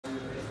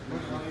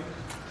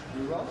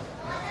well?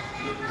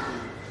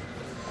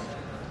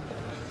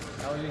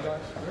 How are you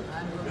guys? Good?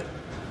 I'm good.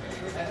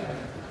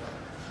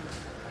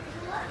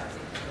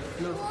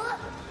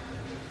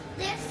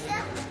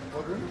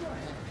 What room?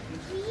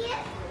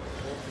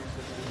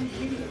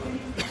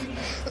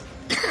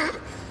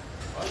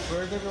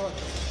 Where is everyone?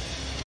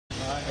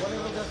 What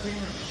is the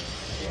team?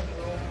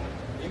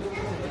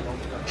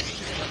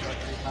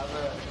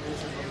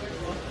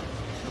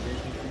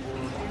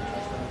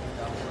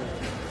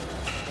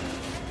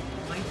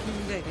 My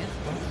team there,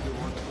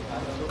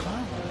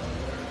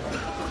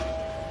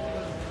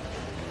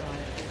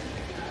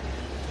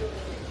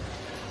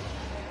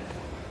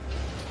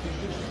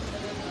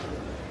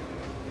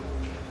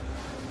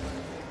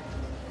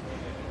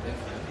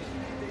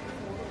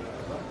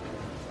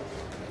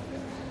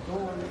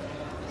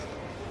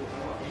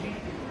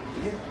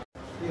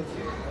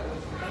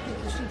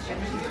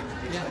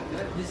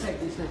 yeah, this side,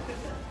 this side.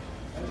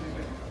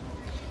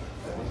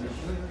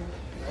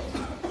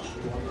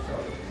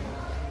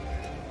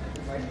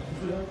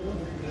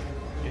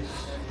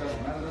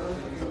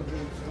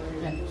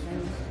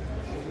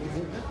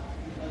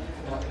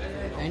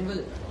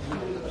 Anvil.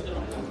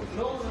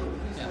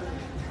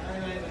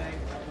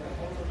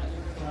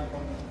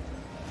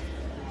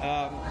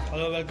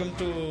 Hello, welcome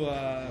to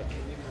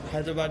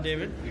Hyderabad,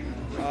 David.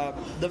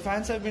 The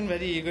fans have been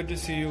very eager to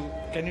see you.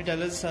 Can you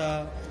tell us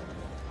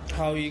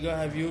how eager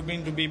have you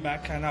been to be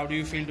back, and how do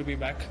you feel to be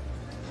back?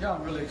 Yeah,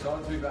 I'm really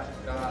excited to be back.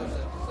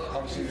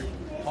 Obviously,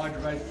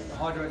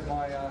 Hyderabad's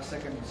my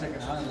second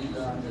home. And,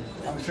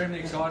 I'm extremely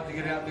excited to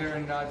get out there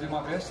and do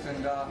my best,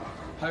 and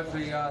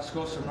hopefully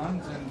score some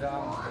runs and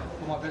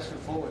put my best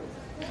foot forward.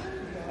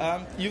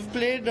 You've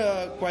played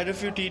quite a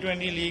few T20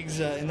 leagues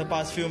in the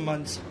past few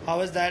months. How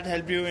has that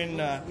helped you in?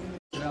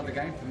 Another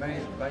game for me.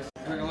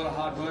 Basically, doing a lot of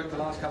hard work the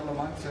last couple of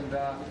months, and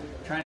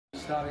training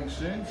is starting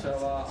soon. So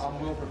I'm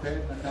well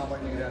prepared, and I can't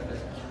wait to get out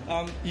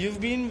there.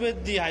 You've been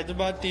with the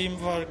Hyderabad team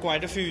for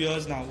quite a few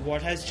years now.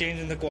 What has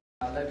changed in the?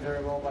 Led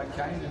very well by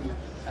Kane,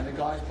 and the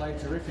guys played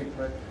terrific,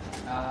 but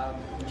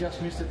we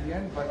just missed at the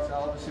end. But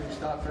obviously, we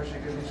start fresh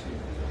again this year.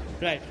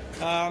 Right.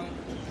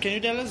 Can you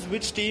tell us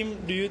which team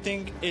do you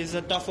think is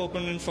a tough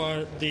opponent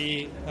for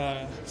the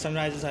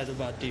Sunrisers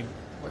Hyderabad team?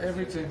 Well,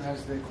 every team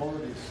has their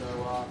qualities,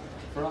 so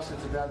for us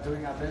it's about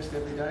doing our best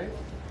every day.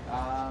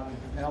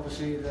 And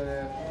obviously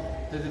the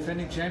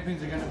defending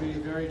champions are going to be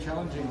very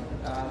challenging.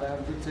 They have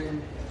a good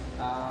team.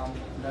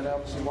 They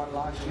obviously won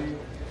last year.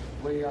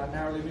 We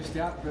narrowly missed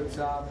out, but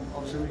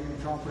obviously we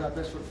can try and put our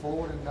best foot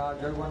forward and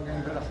go one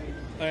game better.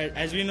 All right.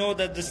 As we know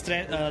that the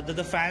strength, that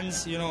the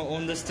fans,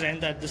 own the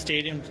strength at the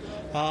stadium.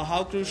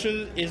 How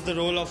crucial is the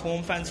role of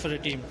home fans for a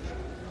team?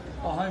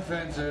 Well, home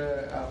fans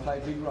play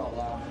a big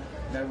role.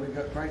 We've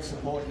got great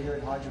support here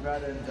in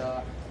Hyderabad, and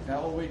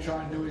all we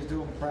try and do is do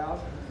them proud.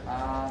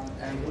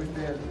 And with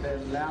their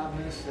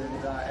loudness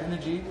and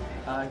energy,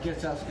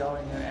 gets us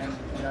going, and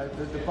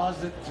the buzz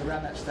that's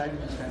around that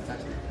stadium is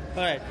fantastic.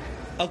 All right.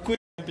 A quick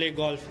play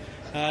golf.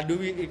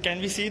 Can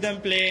we see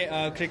them play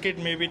cricket?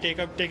 Maybe take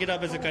it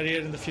up as a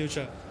career in the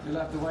future. You'll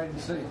have to wait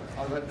and see.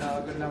 I've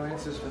got no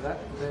answers for that.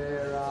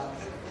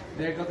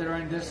 They've got their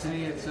own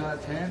destiny at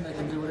hand. They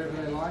can do whatever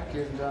they like,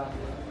 and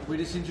we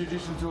just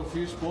introduce them to a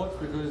few sports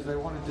because they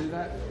want to do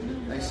that.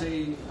 They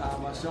see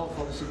myself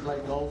obviously play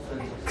golf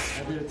and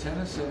a bit of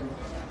tennis, and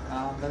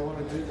they want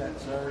to do that.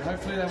 So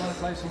hopefully they want to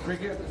play some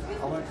cricket.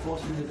 I won't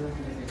force them to do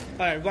anything.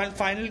 All right. One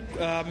final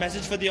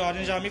message for the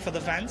Orange Army, for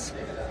the fans.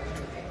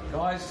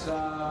 Guys,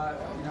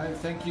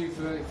 thank you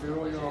for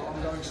all your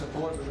ongoing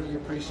support. We really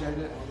appreciate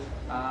it.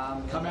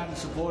 Come out and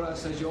support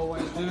us as you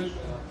always do,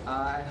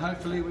 and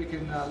hopefully we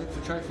can lift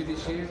the trophy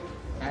this year,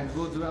 and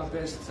we'll do our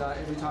best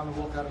every time we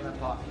walk out of that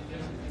park.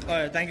 All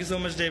right. Thank you so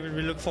much, David.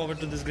 We look forward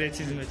to this great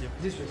season with you.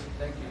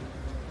 Thank you.